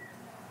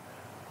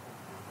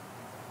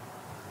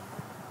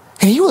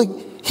 And he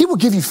will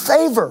give you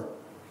favor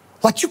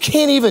like you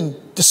can't even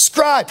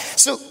describe.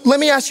 So let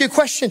me ask you a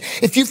question.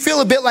 If you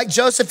feel a bit like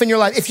Joseph in your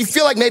life, if you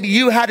feel like maybe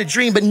you had a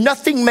dream, but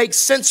nothing makes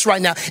sense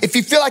right now, if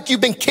you feel like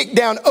you've been kicked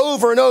down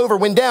over and over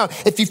when down,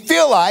 if you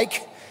feel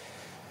like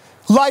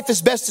life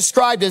is best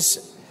described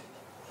as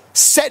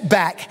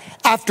setback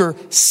after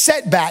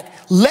setback,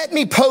 let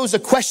me pose a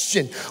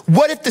question.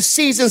 What if the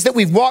seasons that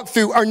we've walked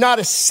through are not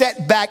a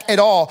setback at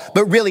all,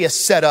 but really a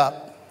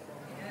setup?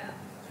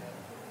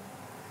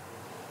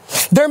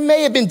 There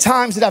may have been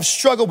times that I've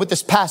struggled with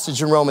this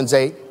passage in Romans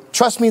 8.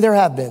 Trust me, there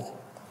have been.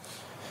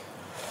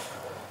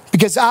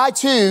 Because I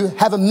too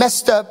have a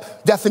messed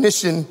up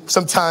definition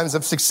sometimes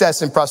of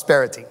success and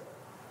prosperity.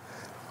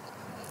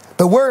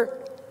 But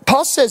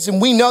Paul says, and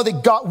we know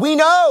that God, we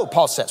know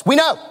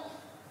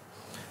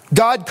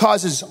God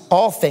causes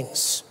all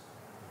things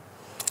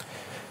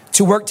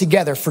to work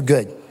together for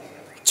good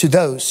to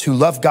those who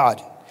love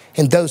God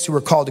and those who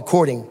are called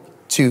according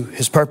to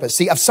his purpose.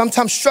 See, I've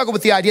sometimes struggled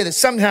with the idea that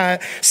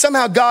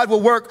somehow God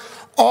will work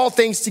all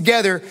things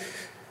together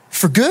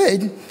for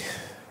good.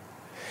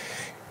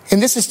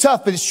 And this is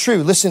tough, but it's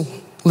true. Listen,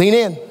 lean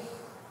in.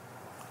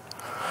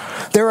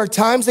 There are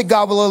times that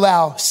God will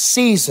allow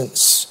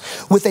seasons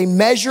with a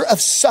measure of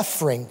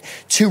suffering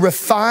to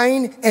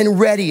refine and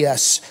ready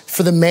us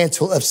for the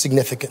mantle of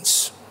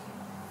significance.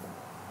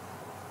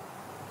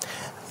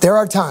 There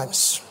are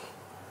times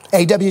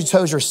A.W.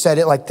 Tozer said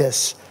it like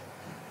this: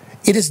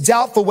 it is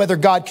doubtful whether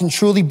God can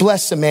truly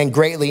bless a man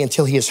greatly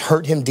until he has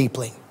hurt him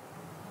deeply.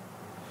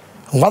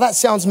 And while that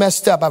sounds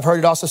messed up, I've heard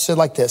it also said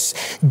like this: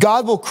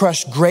 God will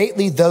crush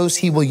greatly those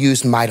he will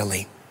use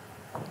mightily.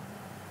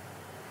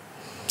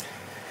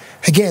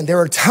 Again, there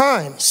are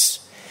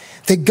times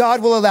that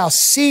God will allow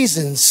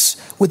seasons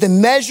with a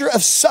measure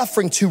of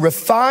suffering to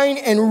refine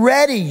and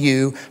ready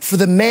you for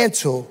the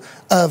mantle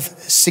of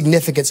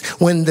significance.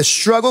 When the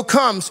struggle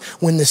comes,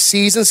 when the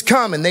seasons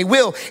come, and they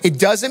will, it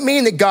doesn't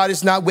mean that God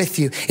is not with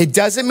you. It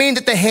doesn't mean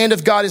that the hand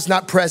of God is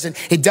not present.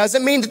 It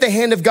doesn't mean that the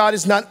hand of God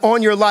is not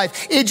on your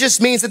life. It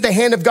just means that the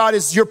hand of God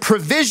is your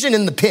provision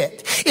in the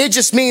pit. It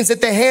just means that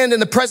the hand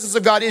and the presence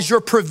of God is your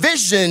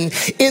provision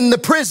in the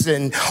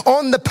prison,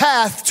 on the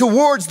path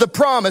towards the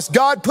promise.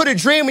 God put a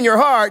dream in your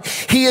heart.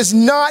 He is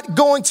not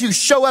going to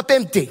show up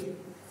empty.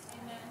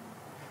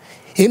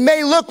 It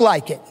may look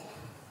like it,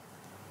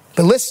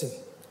 but listen,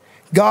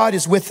 God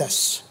is with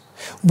us.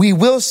 We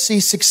will see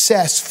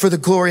success for the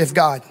glory of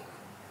God.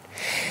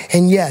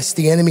 And yes,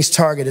 the enemy's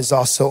target is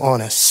also on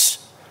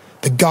us,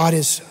 but God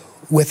is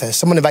with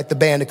us. I'm going to invite the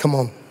band to come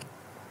on.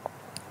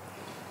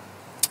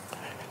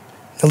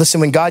 Now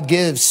listen, when God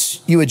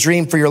gives you a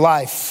dream for your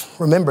life,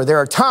 remember, there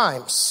are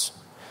times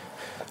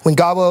when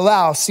God will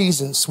allow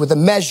seasons with a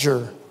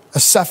measure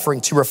of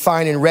suffering to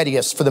refine and ready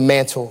us for the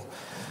mantle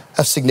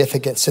of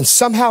significance. And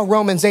somehow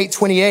Romans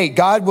 8:28,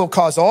 God will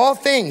cause all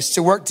things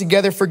to work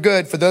together for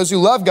good for those who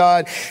love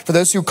God, for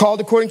those who are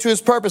called according to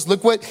his purpose.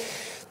 Look what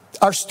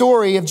our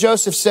story of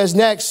Joseph says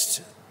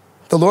next.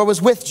 The Lord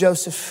was with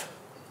Joseph.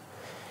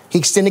 He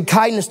extended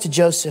kindness to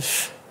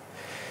Joseph.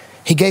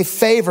 He gave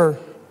favor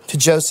to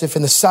Joseph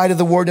in the sight of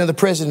the warden of the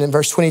prison. In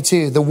verse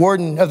 22, the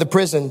warden of the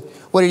prison,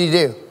 what did he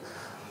do?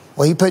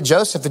 Well, he put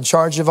Joseph in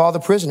charge of all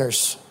the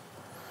prisoners.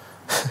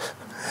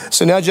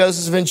 So now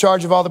Joseph is in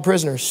charge of all the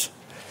prisoners.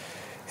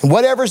 And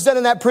whatever's done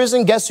in that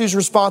prison, guess who's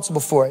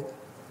responsible for it?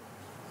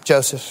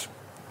 Joseph.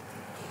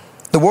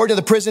 The warden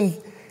of the prison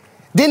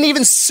didn't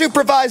even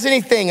supervise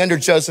anything under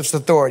Joseph's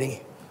authority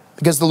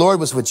because the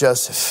Lord was with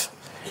Joseph.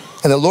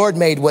 And the Lord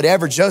made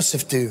whatever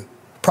Joseph do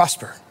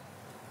prosper.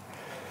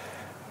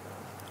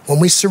 When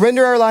we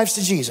surrender our lives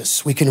to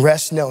Jesus, we can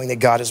rest knowing that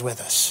God is with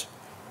us.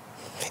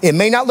 It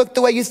may not look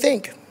the way you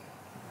think.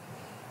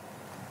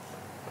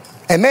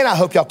 And man, I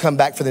hope y'all come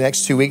back for the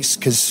next 2 weeks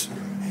because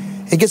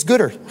it gets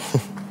gooder.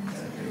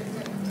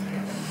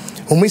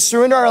 When we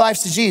surrender our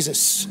lives to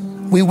Jesus,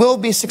 we will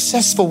be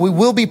successful. We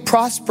will be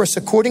prosperous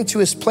according to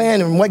his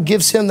plan and what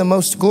gives him the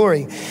most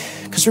glory.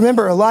 Because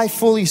remember, a life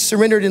fully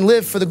surrendered and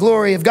lived for the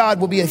glory of God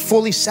will be a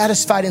fully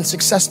satisfied and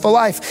successful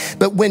life.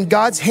 But when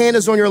God's hand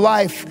is on your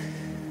life,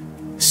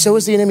 so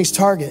is the enemy's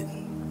target.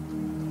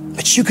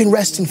 But you can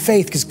rest in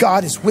faith because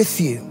God is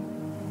with you.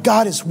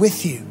 God is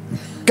with you.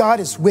 God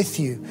is with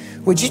you.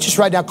 Would you just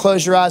right now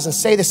close your eyes and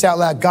say this out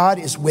loud? God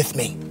is with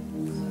me.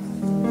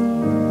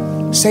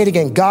 Say it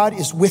again. God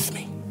is with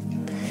me.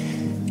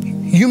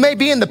 You may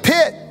be in the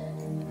pit,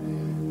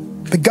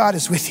 but God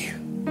is with you.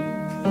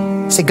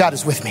 Say, God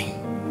is with me.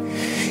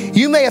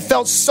 You may have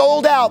felt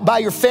sold out by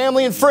your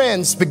family and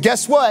friends, but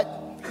guess what?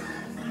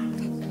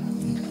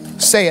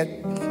 Say it.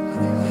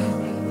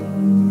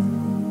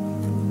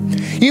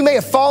 You may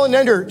have fallen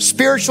under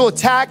spiritual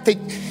attack that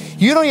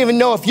you don't even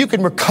know if you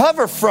can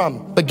recover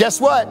from, but guess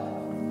what?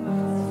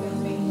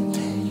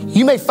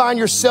 You may find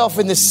yourself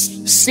in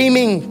this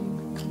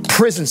seeming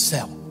prison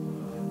cell.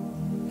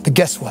 But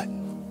guess what?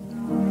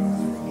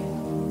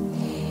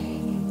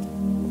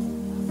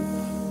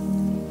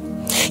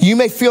 You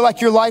may feel like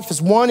your life is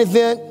one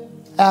event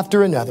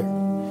after another,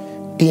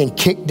 being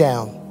kicked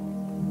down.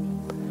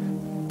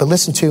 But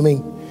listen to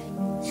me,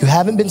 you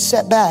haven't been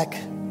set back.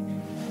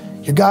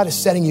 Your God is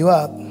setting you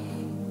up.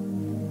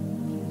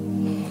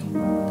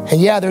 And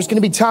yeah, there's going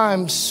to be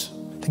times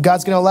that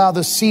God's going to allow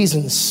those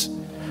seasons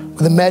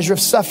with a measure of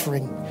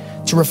suffering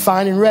to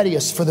refine and ready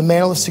us for the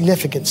mantle of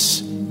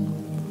significance.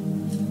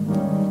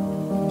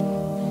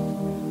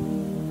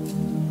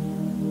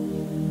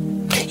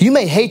 You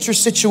may hate your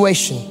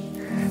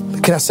situation,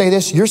 but can I say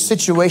this? Your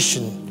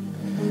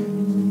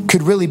situation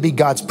could really be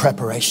God's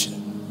preparation.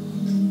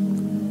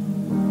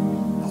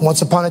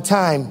 Once upon a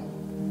time,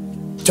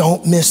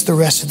 don't miss the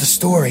rest of the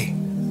story.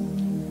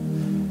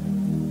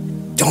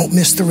 Don't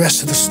miss the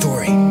rest of the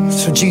story.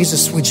 So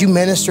Jesus, would you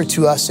minister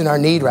to us in our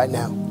need right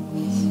now?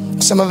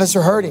 Some of us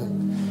are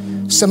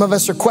hurting. Some of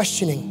us are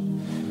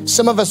questioning.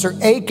 Some of us are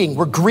aching.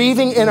 We're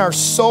grieving in our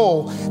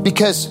soul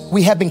because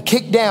we have been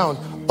kicked down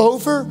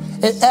over.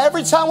 And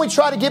every time we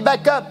try to get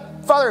back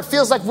up, Father, it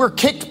feels like we're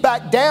kicked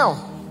back down.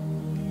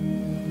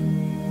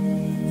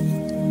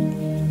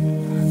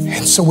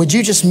 And so would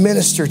you just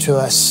minister to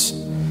us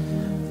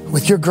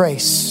with your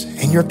grace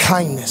and your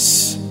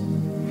kindness?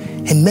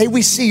 And may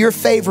we see your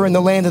favor in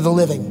the land of the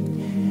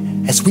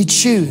living as we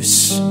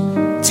choose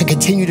to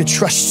continue to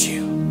trust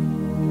you.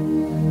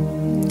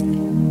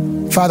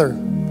 Father,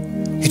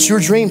 it's your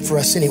dream for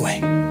us anyway.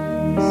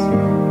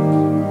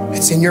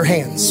 It's in your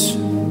hands.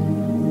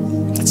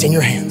 It's in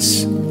your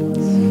hands.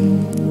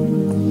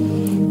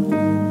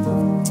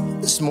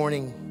 This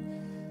morning,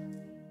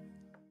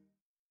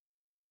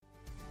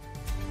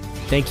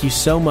 Thank you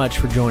so much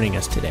for joining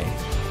us today.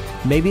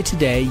 Maybe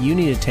today you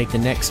need to take the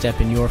next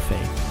step in your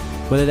faith,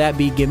 whether that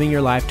be giving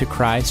your life to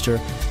Christ, or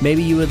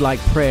maybe you would like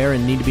prayer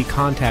and need to be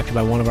contacted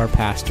by one of our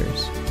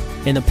pastors.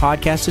 In the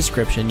podcast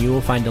description, you will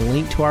find a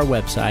link to our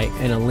website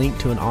and a link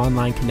to an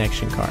online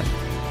connection card.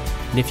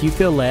 And if you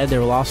feel led,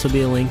 there will also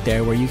be a link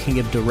there where you can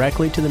give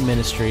directly to the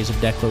ministries of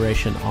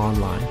Declaration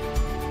Online.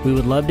 We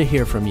would love to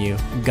hear from you.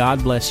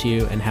 God bless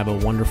you and have a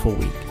wonderful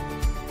week.